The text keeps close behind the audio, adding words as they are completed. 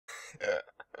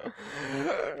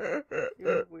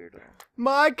You're a weirdo.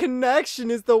 My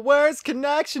connection is the worst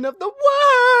connection of the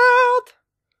world.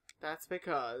 That's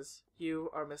because you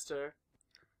are Mr.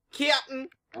 Keaton.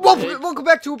 Welcome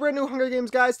back to a brand new Hunger Games,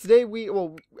 guys. Today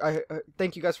I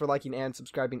thank you guys for liking and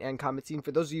subscribing and commenting.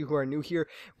 For those of you who are new here,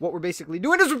 what we're basically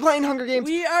doing is we're playing Hunger Games.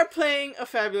 We are playing a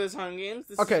fabulous Hunger Games.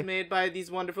 This Okay. is made by these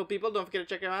wonderful people. Don't forget to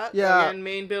check them out. Yeah. Again,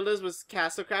 main builders was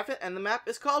Castlecraft, and the map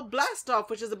is called Blast Off,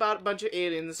 which is about a bunch of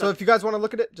aliens and So stuff. if you guys want to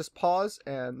look at it, just pause,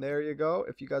 and there you go.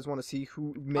 If you guys want to see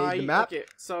who made the map. Okay,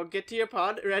 so get to your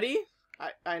pod. Ready?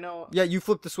 I know. Yeah, you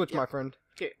flip the switch, my friend.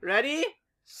 Okay, ready?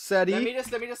 Seti. Let me just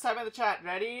type in the chat.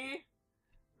 Ready?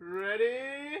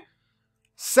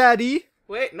 Seti.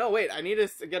 Wait, I need to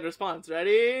get a response.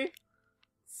 Ready?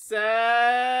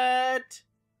 Set.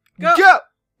 Go!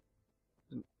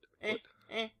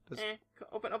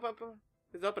 Open.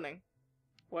 It's opening.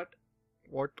 What?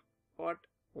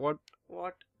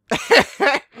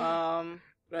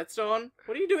 Redstone?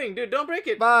 What are you doing? Dude, don't break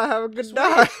it. Bye, have a good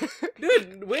night.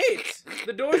 Dude, wait.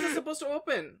 The doors are supposed to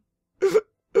open.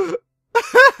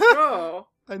 Bro.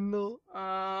 I know.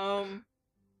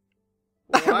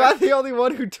 What? Am I the only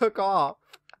one who took off?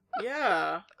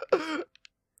 Yeah.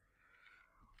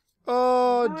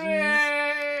 Oh, Break!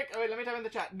 jeez. Oh, wait, let me type in the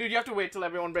chat. Dude, you have to wait till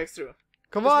everyone breaks through.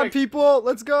 Come Just on, break. people.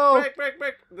 Let's go. Break.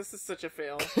 This is such a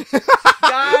fail.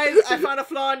 Guys, I found a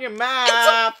flaw in your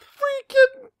map.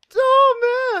 Freaking.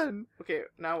 Oh, man. Okay,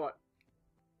 now what?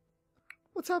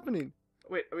 What's happening?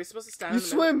 Wait, are we supposed to stand You in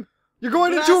the middle? swim. You're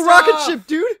going Blast into a rocket off! ship,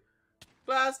 dude.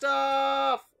 Blast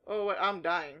off! Oh, wait, I'm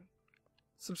dying.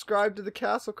 Subscribe to the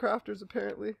Castle Crafters,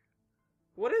 apparently.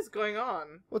 What is going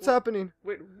on? What's happening?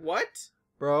 Wait, what?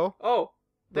 Bro. Oh,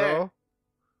 there. Bro.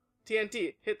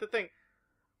 TNT, hit the thing.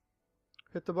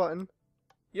 Hit the button.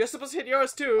 You're supposed to hit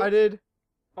yours too. I did.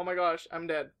 Oh my gosh, I'm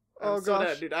dead. Oh, I'm so gosh.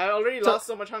 dead, dude. I already lost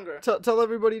so much hunger. Tell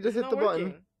everybody to It's hit not the button.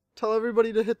 working. Tell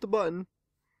everybody to hit the button.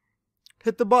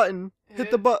 Hit the button.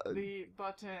 Hit the button. The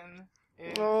button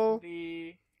in Oh.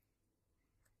 the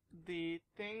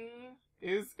thing.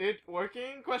 Is it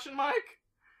working? Question mark.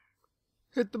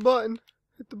 Hit the button.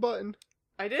 Hit the button.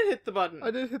 I did hit the button.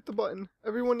 I did hit the button.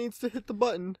 Everyone needs to hit the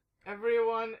button.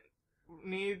 Everyone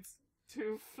needs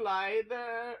to fly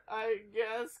there, I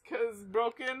guess, 'cause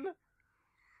broken.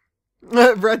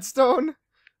 Redstone.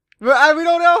 We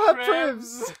don't all have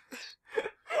privs.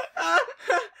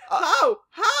 How?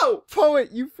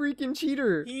 Poet, you freaking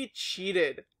cheater. He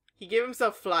cheated. He gave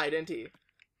himself fly, didn't he?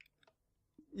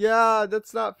 Yeah,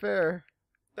 that's not fair.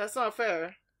 That's not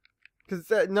fair. Because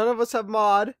none of us have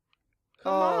mod.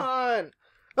 Come on.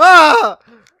 Ah!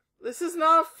 This is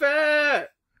not fair.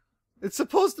 It's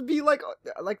supposed to be like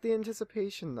the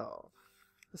anticipation, though.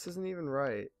 This isn't even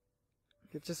right.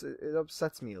 It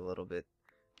upsets me a little bit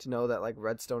to know that like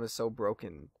redstone is so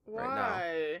broken right now.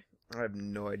 Why? I have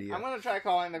no idea. I'm gonna try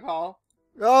calling the call.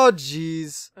 Oh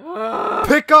jeez. Ugh.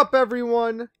 Pick up,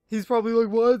 everyone. He's probably like,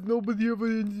 why is nobody ever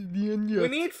in the end yet? We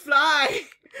need fly.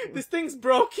 This thing's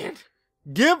broken.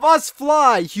 Give us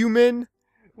fly, human.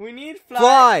 We need fly.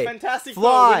 Fly. Fantastic.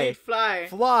 Fly. We need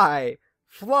fly.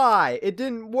 Fly. It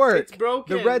didn't work. It's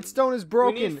broken. The redstone is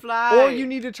broken. We need fly. Or you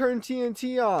need to turn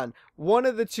TNT on. One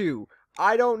of the two.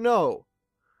 I don't know.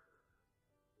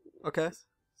 Okay.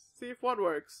 See if what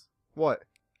works. What?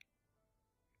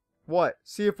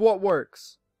 See if what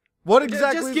works. What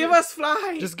exactly? Just give us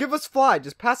fly. Just give us fly.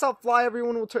 Just pass out fly.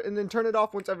 Everyone will and then turn it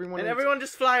off once everyone. And everyone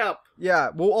just fly up. Yeah,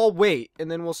 we'll all wait and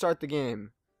then we'll start the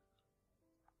game.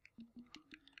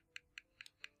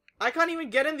 I can't even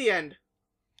get in the end.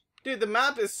 Dude, the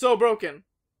map is so broken.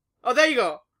 Oh, there you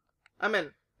go. I'm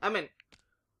in.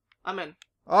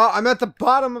 Oh, I'm at the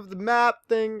bottom of the map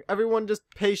thing. Everyone just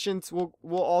patience. We'll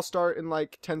all start in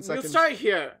like 10 seconds. We'll start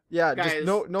here. Yeah, guys.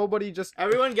 just nobody just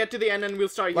Everyone get to the end and we'll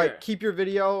start like here. keep your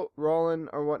video rolling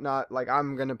or whatnot. Like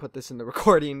I'm gonna put this in the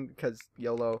recording because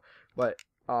YOLO. But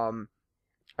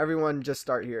everyone just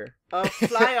start here.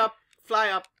 Fly up,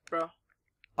 bro.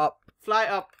 Up, Fly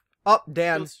up.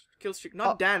 Dan. Kill streak. Not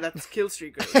Up. Dan, that's kill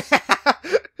streakers.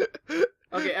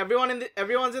 Okay,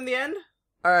 everyone's in the end?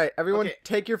 All right, everyone, Okay.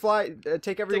 take your fly.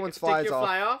 Take everyone's flies take your off.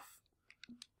 fly off.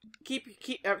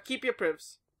 Keep your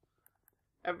privs.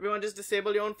 Everyone just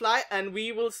disable your own fly, and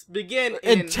we will begin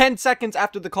in 10 seconds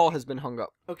after the call has been hung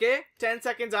up. Okay, 10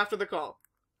 seconds after the call.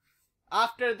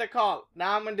 After the call.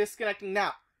 Now I'm disconnecting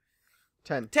now.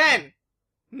 10, 10,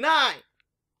 9,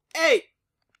 8,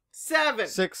 7,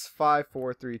 6, 5,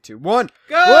 4, 3, 2, 1.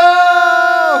 go!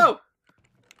 Whoa!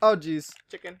 Oh jeez.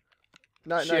 Chicken.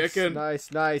 Nice. Chicken.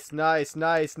 Nice.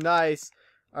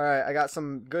 Alright, I got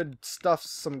some good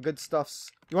stuffs.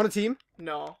 You want a team?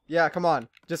 No. Yeah, come on.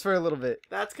 Just for a little bit.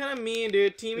 That's kind of mean,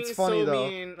 dude. Teaming It's is funny, so though.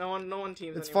 mean. No one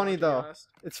teams It's anymore, funny, to be though. honest.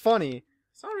 It's funny.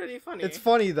 It's not really funny. It's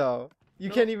funny, though. You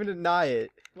No. can't even deny it.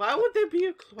 Why would there be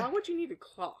a... Why would you need a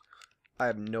clock? I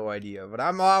have no idea, but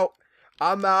I'm out.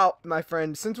 I'm out, my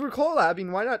friend. Since we're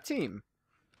collabing, why not team?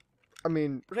 I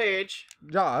mean, Rage,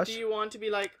 Josh. do you want to be,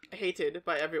 like, hated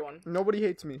by everyone? Nobody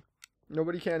hates me.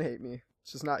 Nobody can hate me.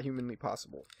 It's just not humanly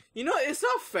possible. You know, it's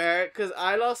not fair, because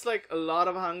I lost, like, a lot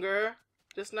of hunger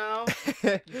just now.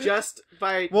 Just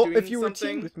by Well, doing if you were something.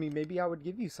 teamed with me, maybe I would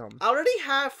give you some. I already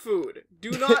have food.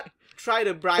 Do not try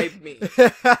to bribe me.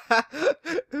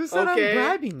 Who said Okay. I'm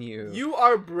bribing you? You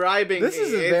are bribing This me.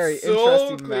 is a It's very so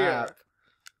interesting clear. map.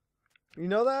 You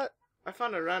know that? I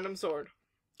found a random sword.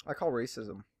 I call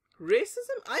racism.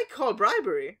 Racism? I call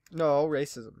bribery. No,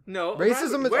 racism. No.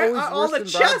 Racism is Where always are all worse the than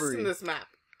chests bribery. in this map?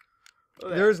 Oh,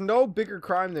 there. There's no bigger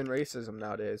crime than racism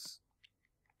nowadays.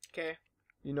 Okay.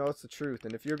 You know it's the truth,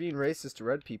 and if you're being racist to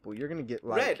red people, you're gonna get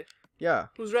like... Red. Yeah,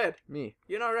 Who's red? me.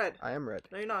 You're not red. I am red.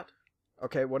 No, you're not.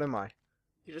 Okay, what am I?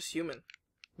 You're just human.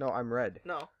 No, I'm red.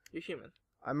 No, you're human.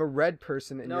 I'm a red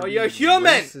person, and No, you're you're being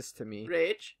human! racist to me.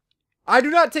 Rage. I do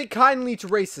not take kindly to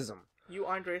racism. You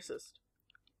aren't racist.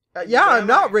 Yeah, I'm am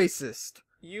not I? racist.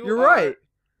 You're are, right.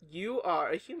 You are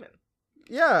a human.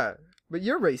 Yeah, but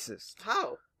you're racist.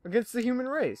 How? Against the human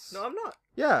race. No, I'm not.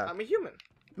 Yeah. I'm a human.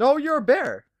 No, you're a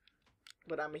bear.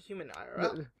 But I'm a human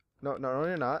IRL. No,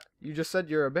 you're not. You just said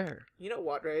you're a bear. You know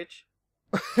what, Rage?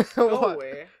 Go Go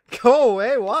away. Go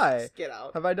away? Why? Just get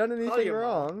out. Have I done Call anything your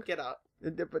mom. wrong? Get out.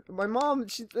 But my mom,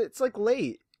 it's like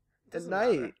late at Doesn't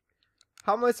night. matter.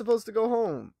 How am I supposed to go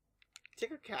home?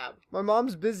 Take a cab. My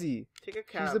mom's busy. Take a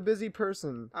cab. She's a busy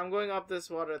person. I'm going up this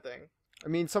water thing. I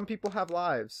mean, some people have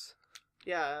lives.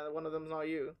 Yeah, one of them's not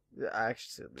you.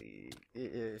 Actually,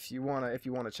 if you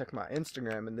wanna check my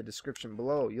Instagram in the description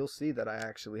below, you'll see that I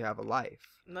actually have a life.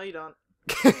 No, you don't.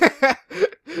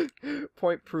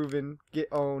 Point proven. Get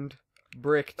owned.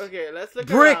 Bricked. Okay, let's look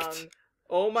Bricked! around.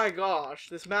 Oh my gosh,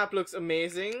 this map looks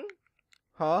amazing.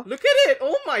 Huh? Look at it!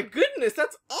 Oh my goodness,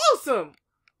 that's awesome!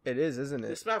 It is, isn't it?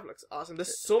 This map looks awesome.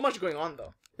 There's so much going on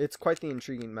though. It's quite the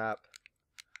intriguing map.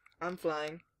 I'm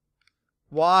flying.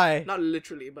 Why? Not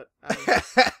literally, but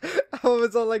I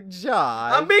was all like,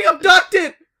 Josh. I'm being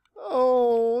abducted!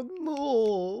 Oh,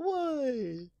 no.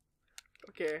 Why?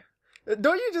 Okay.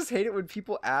 Don't you just hate it when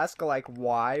people ask, like,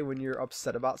 why when you're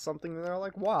upset about something? And they're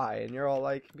like, why? And you're all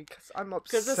like, because I'm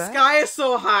upset. Because the sky is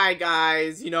so high,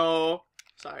 guys, you know.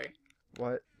 Sorry.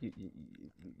 What?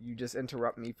 You just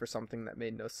interrupt me for something that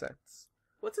made no sense.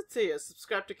 What's it say?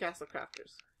 Subscribe to Castle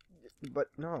Crafters. But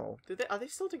no. Are they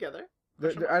still together?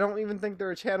 I don't even think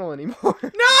they're a channel anymore. No!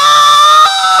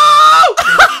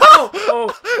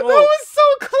 oh, That was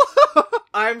so close!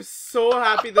 I'm so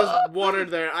happy there's water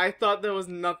there. I thought there was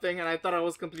nothing, and I thought I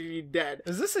was completely dead.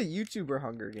 Is this a YouTuber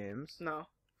Hunger Games? No.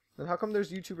 Then how come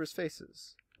there's YouTubers'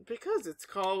 faces? Because it's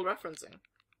called referencing.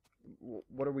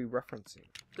 What are we referencing?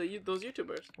 Those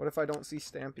YouTubers. What if I don't see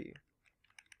Stampy?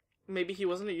 Maybe he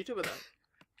wasn't a YouTuber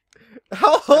then.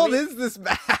 How old is this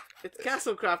map? It's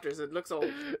Castle Crafters. It looks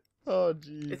old. Oh,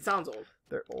 geez. It sounds old.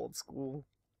 They're old school.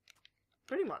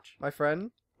 Pretty much. My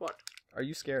friend, What? are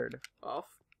you scared? Off?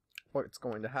 What's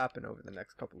going to happen over the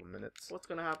next couple of minutes? What's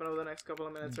gonna happen over the next couple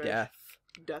of minutes, right? Death.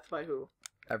 Death by who?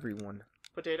 Everyone.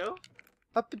 Potato?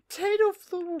 A potato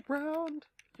flew around.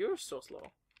 You're so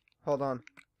slow. Hold on.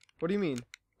 What do you mean?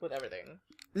 With everything.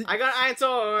 It- I got iron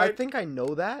sword! I think I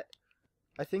know that.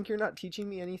 I think you're not teaching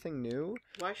me anything new.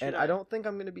 Why should And I don't think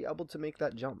I'm going to be able to make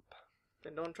that jump.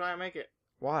 Then don't try and make it.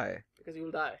 Why? Because you'll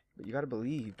die. But you gotta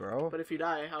believe, bro. But if you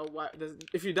die,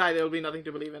 if you die, there will be nothing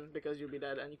to believe in because you'll be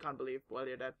dead and you can't believe while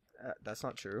you're dead. That's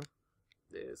not true.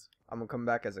 It is. I'm gonna come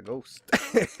back as a ghost.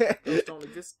 Ghosts don't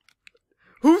exist.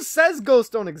 Who says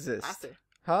ghosts don't exist? I say.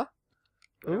 Huh?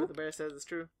 Whatever Who? the bear says is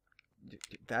true.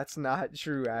 That's not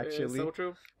true, actually. It is so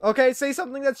true. Okay, say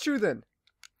something that's true then.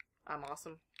 I'm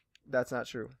awesome. That's not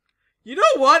true. You know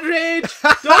what, Rage?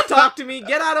 Don't talk to me.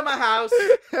 Get out of my house.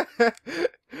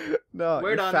 No, We're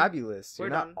you're done. fabulous. We're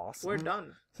You're done. not awesome. We're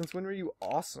done. Since when were you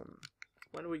awesome?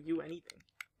 When were you anything?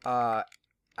 I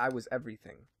was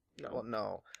everything. No. Well,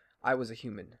 no. I was a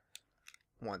human.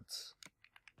 Once.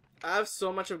 I have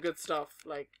so much of good stuff.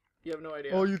 Like, you have no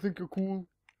idea. Oh, you think you're cool?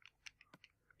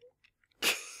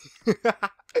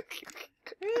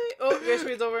 Oh, your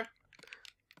speed's over.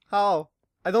 How?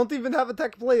 I don't even have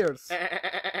attack players.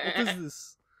 What is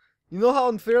this? You know how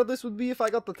unfair this would be if I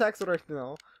got the tax right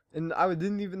now, and I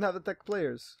didn't even have attack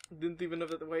players. Didn't even know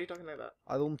that. Why are you talking like that?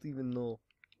 I don't even know.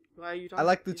 Why are you talking? I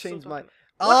like to you're still change my. talking-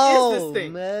 What is Oh this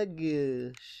thing? my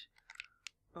gosh!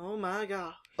 Oh my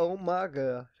god. Oh my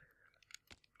god.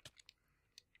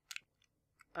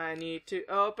 I need to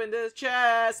open this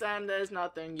chest and there's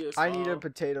nothing useful. I need a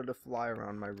potato to fly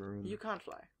around my room. You can't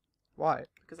fly. Why?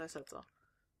 Because I said so.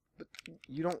 But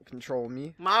you don't control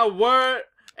me. My word.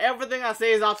 Everything I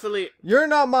say is obsolete. You're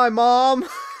not my mom.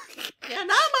 You're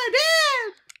not my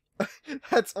dad.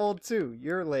 That's old too.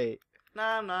 You're late.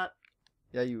 Nah, I'm not.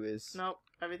 Yeah, you is. Nope.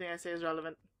 Everything I say is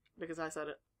relevant. Because I said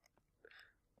it.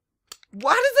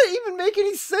 Why does that even make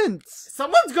any sense?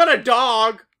 Someone's got a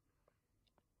dog.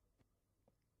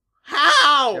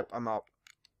 How? Yep, I'm out.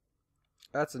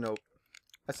 That's a nope.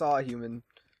 I saw a human.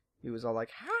 He was all like,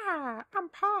 "Hi, I'm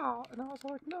Paul," and I was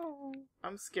like, "No."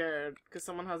 I'm scared because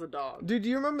someone has a dog. Dude, do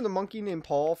you remember the monkey named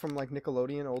Paul from like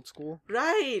Nickelodeon, old school?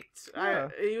 Right. Yeah.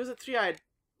 He was a three-eyed.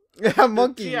 Yeah,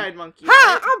 monkey. Three-eyed monkey.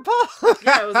 Hi, Right? I'm Paul.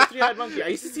 Yeah, it was a three-eyed monkey. I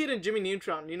used to see it in Jimmy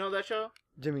Neutron. You know that show?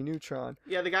 Jimmy Neutron.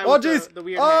 Yeah, the guy Oh with jeez. the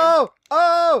weird hair.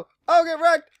 Oh, get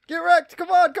wrecked. Get wrecked. Come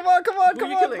on. Who Come are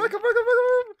you on. killing? Wreck him.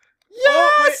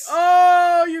 Yes.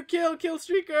 Oh, you kill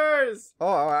streakers.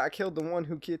 Oh, I killed the one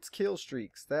who gets kill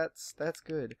streaks. That's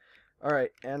good. All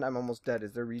right, and I'm almost dead.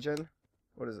 Is there regen?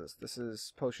 What is this? This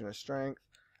is potion of strength.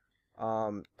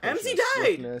 Potion MC of died!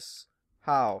 swiftness.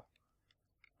 How?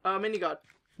 Mini God.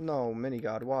 No, mini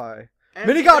god. Why? MZ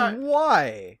Mini god.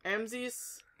 Why?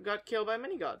 MZ's got killed by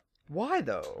Mini God. Why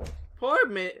though? Poor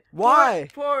Why?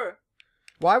 Poor.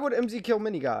 Why would MZ kill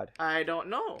mini god? I don't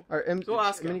know. Or Go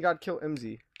ask him. mini god kill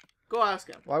MZ. Go ask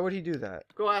him. Why would he do that?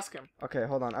 Go ask him. Okay,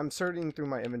 hold on. I'm sorting through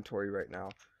my inventory right now.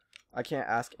 I can't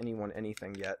ask anyone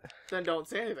anything yet. Then don't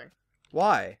say anything.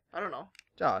 Why? I don't know.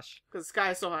 Josh. Because the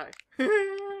sky is so high.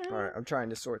 Alright, I'm trying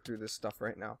to sort through this stuff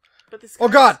right now. But this. Oh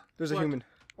god! There's a What? human.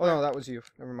 Oh no, that was you.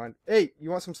 Never mind. Hey, you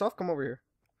want some stuff? Come over here.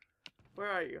 Where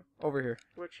are you? Over here.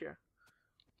 Which here?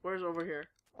 Where's over here?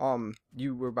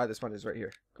 You were by the sponges right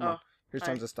here. Come on. Here's hi.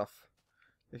 tons of stuff.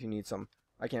 If you need some.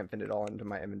 I can't fit it all into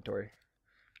my inventory.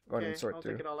 Go ahead and sort I'll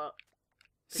through. take it all out.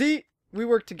 See? We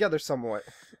work together somewhat.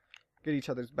 Get each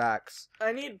other's backs.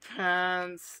 I need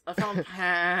pants. I found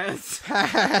pants.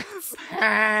 Pants.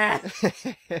 Pants.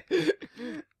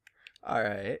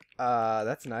 Alright.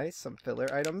 That's nice. Some filler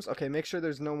items. Okay, make sure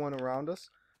there's no one around us.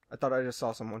 I thought I just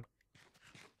saw someone.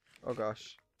 Oh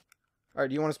gosh. Alright,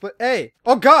 do you want to split? Hey!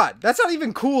 Oh god! That's not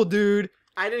even cool, dude!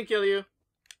 I didn't kill you.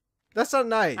 That's not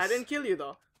nice. I didn't kill you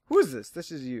though. Who is this?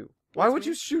 This is you. Why That's would me?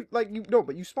 you shoot like you? No,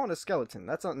 but you spawned a skeleton.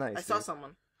 That's not nice. I saw dude.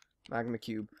 someone. Magma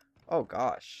cube. Oh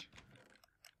gosh.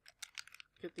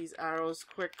 Get these arrows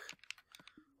quick.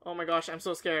 Oh my gosh, I'm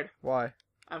so scared. Why?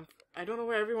 I don't know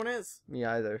where everyone is. Me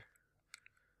either.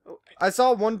 Oh, I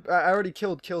saw one. I already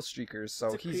killed kill streakers, so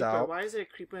it's a he's creeper. out. Why is it a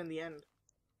creeper in the end?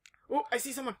 Oh, I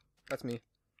see someone. That's me.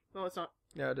 No, it's not.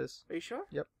 Yeah, it is. Are you sure?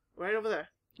 Yep. Right over there.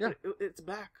 Yeah. It's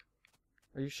back.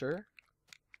 Are you sure?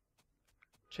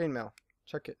 Chainmail.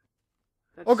 Check it.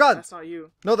 That's, Oh, God! That's not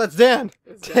you. No, that's Dan.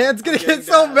 It's Dan. Dan's gonna I'm get getting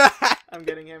so Dan. mad. I'm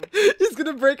getting him. He's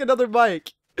gonna break another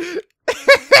mic.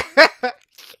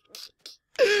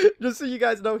 Just so you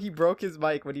guys know, he broke his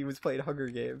mic when he was playing Hunger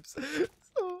Games.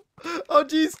 Oh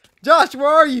jeez, Josh, where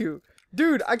are you,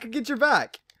 dude? I could get your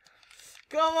back.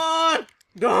 Come on,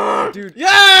 no, dude.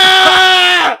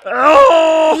 Yeah!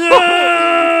 Oh!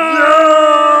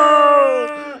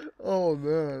 Yeah! Oh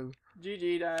man.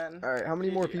 GG, Dan. All right, how many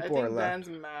more people I are think left? Dan's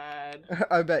mad.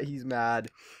 I bet he's mad.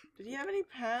 Did he have any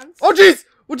pants? Oh jeez,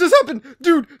 what just happened,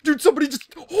 dude? Somebody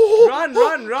just Run,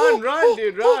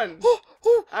 dude, run.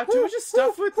 I have too much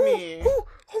stuff with me.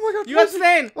 Oh my god. You got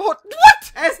slain. Oh,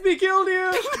 what? SB killed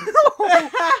you.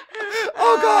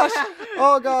 Oh gosh.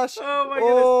 Oh gosh. Oh my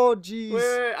goodness. Oh jeez.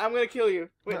 Wait, I'm gonna kill you.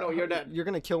 Wait, no, you're dead. You're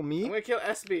gonna kill me? I'm gonna kill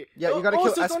SB. Yeah, you gotta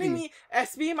kill so it's only SB. me,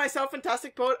 SB, myself,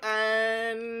 Fantastic Poet,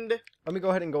 and Let me go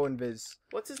ahead and go invis.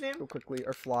 what's his name? Go quickly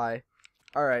or fly.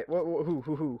 All right.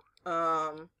 Who?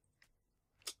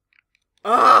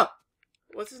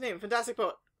 What's his name? Fantastic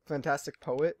Poet. Fantastic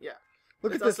Poet. Yeah.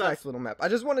 Look It's at this us. nice little map. I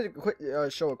just wanted to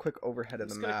show a quick overhead I'm of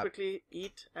the just gonna map. quickly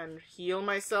eat and heal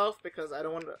myself because I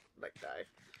don't want to like die.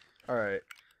 All right.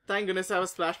 Thank goodness I have a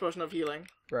splash potion of healing.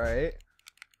 Right.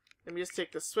 Let me just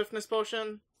take the swiftness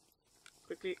potion.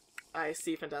 Quickly. I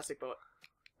see Fantastic Poet.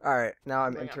 All right. Now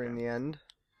I'm Bring up entering him. the end.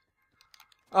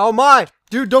 Oh my!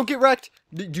 Dude, don't get wrecked.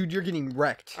 Dude, you're getting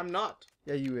wrecked. I'm not.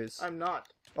 Yeah, you is. I'm not.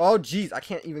 Oh jeez, I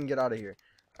can't even get out of here.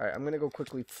 All right, I'm gonna go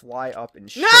quickly fly up and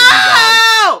show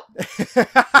No! you guys.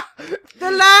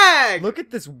 The lag! Look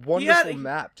at this wonderful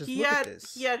map. Just look at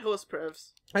this. He had host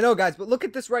prefs. I know, guys, but look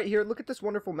at this right here. Look at this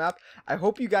wonderful map. I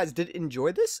hope you guys did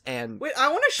enjoy this. And wait, I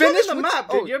want to show them the map,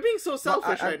 dude. Oh, You're being so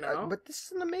selfish right now. but this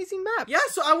is an amazing map. Yeah,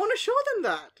 so I want to show them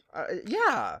that.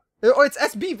 Yeah. Oh, it's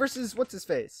SB versus what's his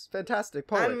face. Fantastic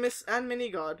poet. And Mini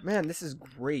God. Man, this is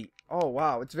great. Oh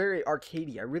wow, it's very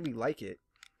arcadey. I really like it.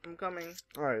 I'm coming.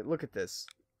 All right, look at this.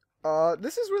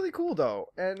 This is really cool though,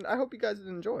 and I hope you guys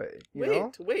enjoy.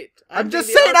 Wait. I'm just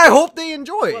saying, I hope they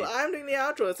enjoy. Well, I'm doing the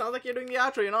outro. It sounds like you're doing the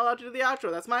outro. You're not allowed to do the outro.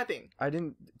 That's my thing. I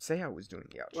didn't say I was doing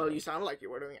the outro. Well, you sounded like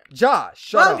you were doing it. Josh,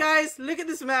 shut up. Well, guys, look at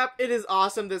this map. It is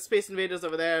awesome. There's Space Invaders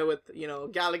over there with, you know,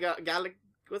 Galaga.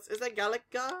 Is that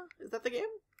Galaga? Is that the game?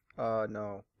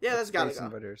 No. Yeah, that's Galaga. Space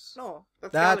Invaders. No,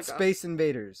 that's Galaga. Space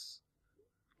Invaders.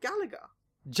 Galaga.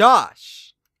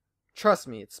 Josh, trust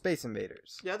me, it's Space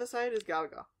Invaders. The other side is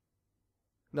Galaga.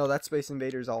 No, that's Space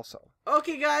Invaders also.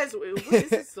 Okay, guys. What is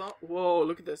this song? Whoa,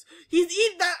 look at this. He's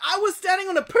eating that. I was standing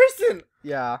on a person.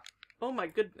 Yeah. Oh my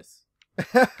goodness.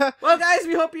 Well, guys,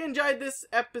 we hope you enjoyed this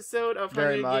episode of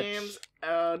Very Hunger much. Games.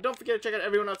 Don't forget to check out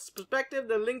everyone else's perspective.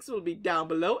 The links will be down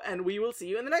below, and we will see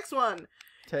you in the next one.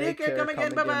 Take care. Come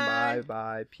again. Bye-bye.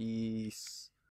 Bye-bye. Peace.